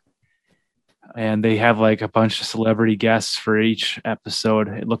Joe. And they have like a bunch of celebrity guests for each episode,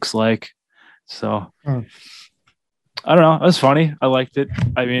 it looks like. So I don't know. It was funny. I liked it.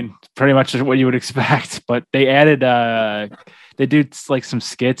 I mean, pretty much what you would expect, but they added they do like some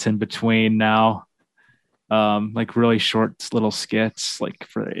skits in between now. Like really short little skits, like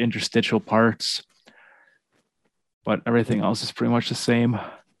for interstitial parts. But everything else is pretty much the same.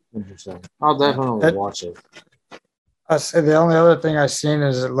 Interesting. I'll definitely watch it. I say the only other thing I've seen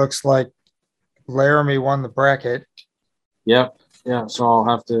is it looks like Laramie won the bracket. Yep. Yeah. So I'll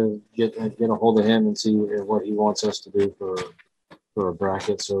have to get a hold of him and see what he wants us to do for a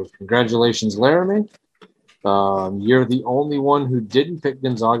bracket. So congratulations, Laramie. You're the only one who didn't pick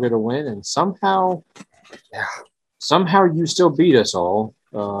Gonzaga to win, and somehow you still beat us all.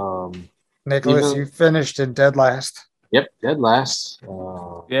 Nicholas, you finished in dead last. Yep, dead last.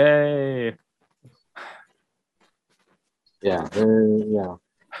 Yay! Yeah.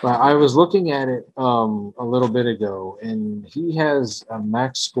 I was looking at it a little bit ago, and he has a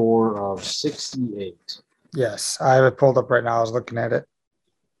max score of 68. Yes, I have it pulled up right now. I was looking at it.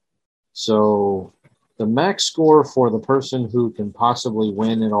 So the max score for the person who can possibly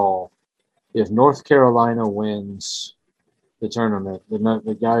win it all, if North Carolina wins the tournament,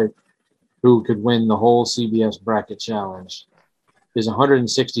 the guy who could win the whole CBS bracket challenge is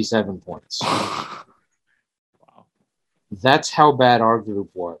 167 points. Wow. That's how bad our group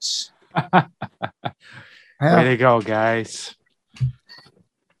was. Way to go, guys.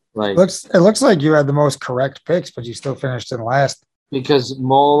 Like it looks like you had the most correct picks, but you still finished in last. Because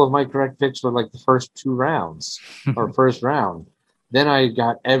all of my correct picks were like the first two rounds or first round. Then I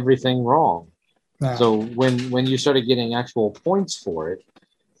got everything wrong. Yeah. So when you started getting actual points for it,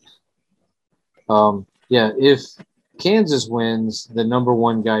 if Kansas wins, the number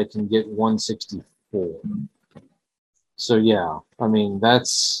one guy can get 164. So yeah, I mean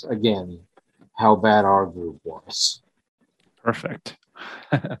that's again how bad our group was. Perfect.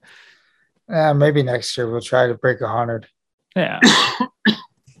 Maybe next year we'll try to break 100. Yeah.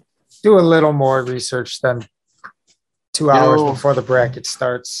 Do a little more research than 2 hours before the bracket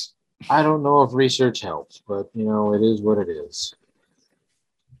starts. I don't know if research helps, but it is what it is.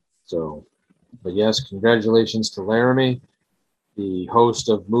 So, but yes, congratulations to Laramie, the host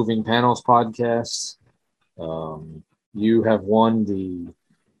of Moving Panels podcast. You have won the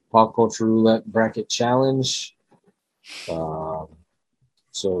Pop Culture Roulette Bracket Challenge. So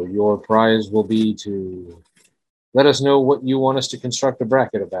your prize will be to let us know what you want us to construct a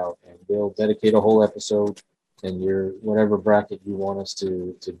bracket about, and we'll dedicate a whole episode in your whatever bracket you want us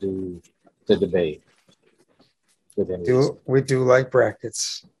to do the debate. We do like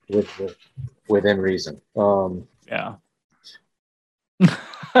brackets. Within reason. Yeah.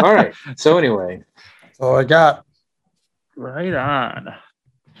 All right. So anyway. That's all I got. Right on.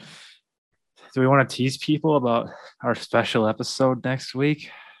 Do we want to tease people about our special episode next week?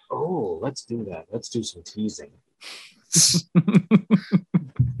 Oh, let's do that. Let's do some teasing.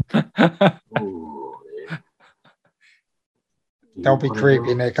 Ooh, yeah. Don't be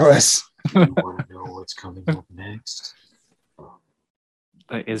creepy, Nicholas. Do you want to know what's coming up next?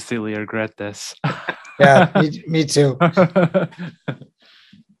 I instantly regret this. Yeah, me too. I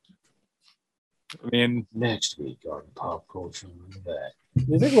mean, Next week on Pop Culture Roulette. Do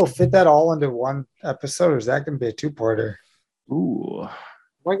you think we'll fit that all into one episode, or is that going to be a two-parter? ooh.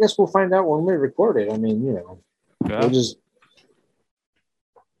 Well, I guess we'll find out when we record it. I mean, Yeah. we'll just.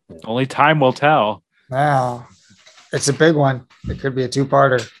 Only time will tell. Now, it's a big one. It could be a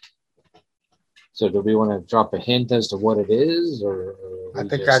two-parter. So, do we want to drop a hint as to what it is, or I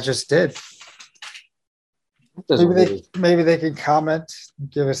think I just did. It doesn't really- Maybe they can comment,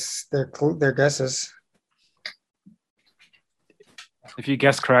 give us their guesses. If you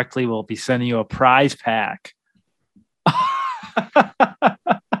guess correctly, we'll be sending you a prize pack.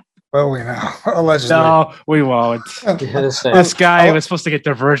 Well, we know. Allegedly. No, we won't. Yeah, This guy was supposed to get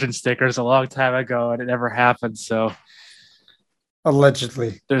diversion stickers a long time ago, and it never happened. So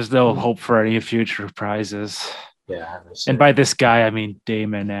Allegedly. there's no hope for any future prizes. yeah. And by this guy, I mean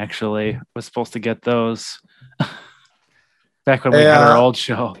Damon. Actually, was supposed to get those back when we had our old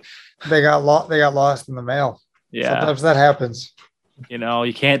show. They got lost in the mail. Yeah, Sometimes that happens.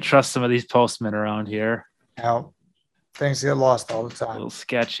 you can't trust some of these postmen around here. Now, things get lost all the A time. little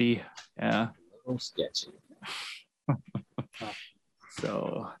sketchy. Yeah. A little sketchy.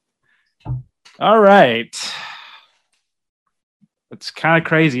 So, all right. It's kind of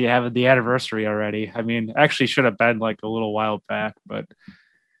crazy having the anniversary already. I mean, actually should have been like a little while back, but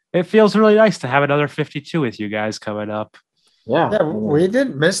it feels really nice to have another 52 with you guys coming up. Yeah. Yeah, we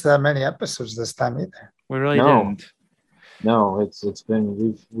didn't miss that many episodes this time either. We really No. didn't. No, it's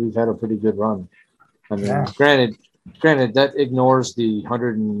been we've had a pretty good run. I mean, Yeah. granted that ignores the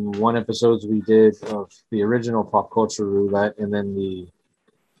 101 episodes we did of the original Pop Culture Roulette, and then the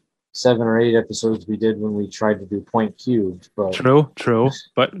 7 or 8 episodes we did when we tried to do Point Cubed. But True.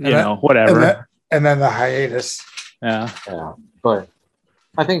 But that- whatever. And then the hiatus. Yeah. yeah, but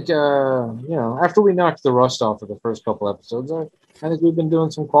I think after we knocked the rust off of the first couple episodes, I think we've been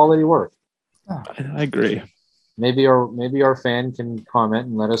doing some quality work. I agree. Maybe our fan can comment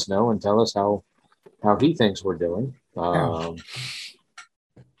and let us know and tell us how he thinks we're doing. If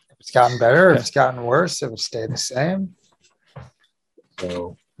it's gotten better, if it's gotten worse, if it stayed the same.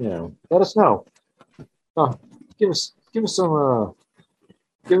 So let us know. Give us some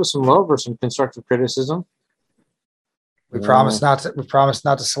love or some constructive criticism. We promise not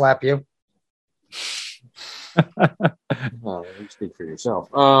to slap you. You speak for yourself.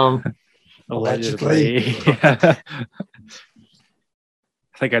 Allegedly. I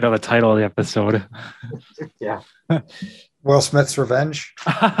think I know the title of the episode. Yeah. Will Smith's Revenge.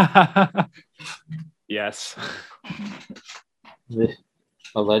 Yes.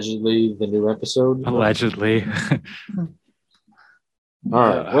 Allegedly the new episode. Allegedly. All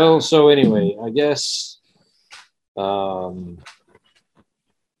right. Well, so anyway, I guess. I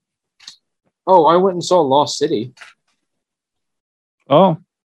went and saw Lost City. Oh,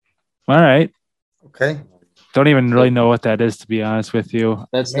 all right. Okay. Don't even really know what that is, to be honest with you.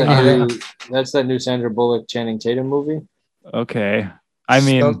 That's Yeah. that new Sandra Bullock, Channing Tatum movie. Okay. I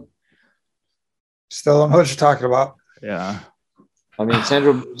mean, Still don't know what you're talking about. yeah. I mean,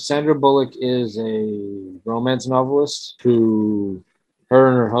 Sandra Bullock is a romance novelist who, her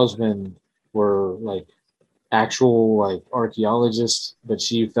and her husband were like actual like archaeologists, but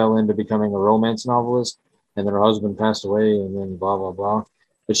she fell into becoming a romance novelist, and then her husband passed away, and then blah blah blah.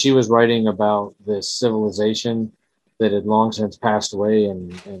 But she was writing about this civilization that had long since passed away,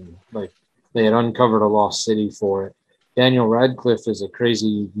 and like they had uncovered a lost city for it. Daniel Radcliffe is a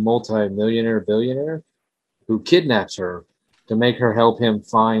crazy billionaire who kidnaps her to make her help him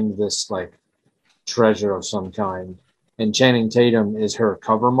find this like treasure of some kind. And Channing Tatum is her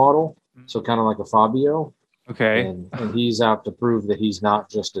cover model, so kind of like a Fabio. Okay. And he's out to prove that he's not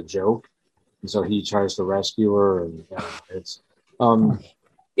just a joke. And so he tries to rescue her. And it's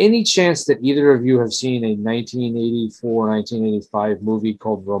any chance that either of you have seen a 1984, 1985 movie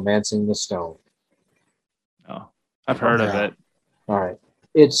called Romancing the Stone? Oh, I've heard of it. All right.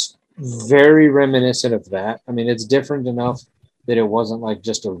 It's very reminiscent of that. I mean, it's different enough that it wasn't like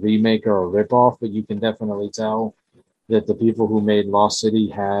just a remake or a ripoff, but you can definitely tell that the people who made Lost City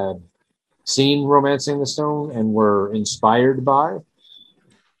had seen Romancing the Stone and were inspired by.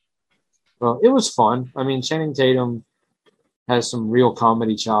 Well, it was fun. I mean, Channing Tatum has some real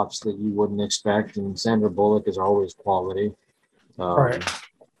comedy chops that you wouldn't expect, and Sandra Bullock is always quality. Right.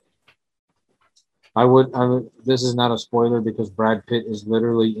 This is not a spoiler because Brad Pitt is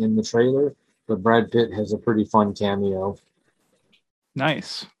literally in the trailer, but Brad Pitt has a pretty fun cameo.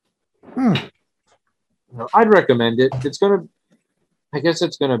 Nice. I'd recommend it. I guess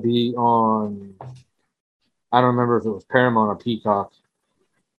it's gonna be on. I don't remember if it was Paramount or Peacock.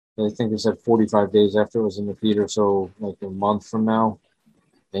 I think they said 45 days after it was in the theater, so like a month from now.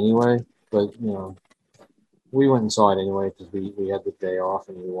 Anyway, but we went and saw it anyway because we had the day off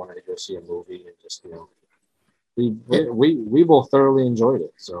and we wanted to go see a movie and just we both thoroughly enjoyed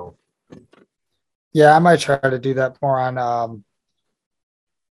it. So yeah, I might try to do that more on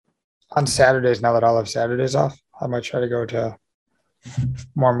Saturdays now that I'll have Saturdays off. I might try to go to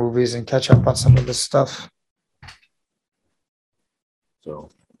more movies and catch up on some of this stuff.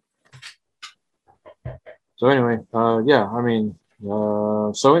 So anyway, yeah, I mean,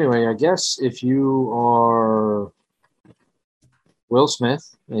 so anyway, I guess if you are Will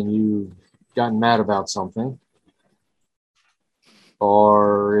Smith and you've gotten mad about something,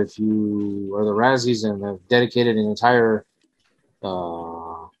 or if you are the Razzies and have dedicated an entire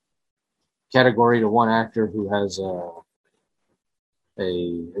category to one actor who has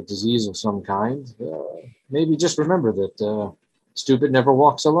a disease of some kind, maybe just remember that stupid never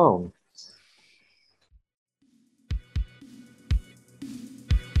walks alone.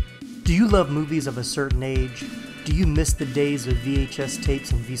 Do you love movies of a certain age? Do you miss the days of VHS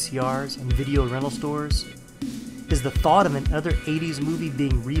tapes and VCRs and video rental stores? Does the thought of another 80s movie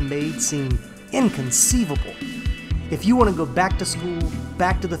being remade seem inconceivable? If you want to go back to school,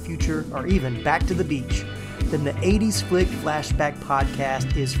 back to the future, or even back to the beach, then the 80s Flick Flashback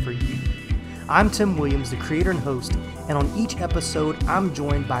Podcast is for you. I'm Tim Williams, the creator and host, and on each episode, I'm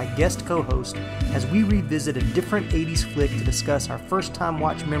joined by a guest co-host as we revisit a different 80s flick to discuss our first-time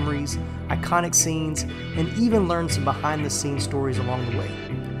watch memories, iconic scenes, and even learn some behind-the-scenes stories along the way.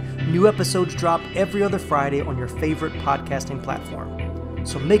 New episodes drop every other Friday on your favorite podcasting platform.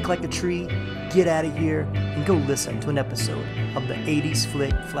 So make like a tree, get out of here, and go listen to an episode of the 80s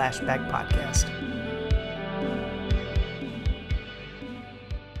Flick Flashback Podcast.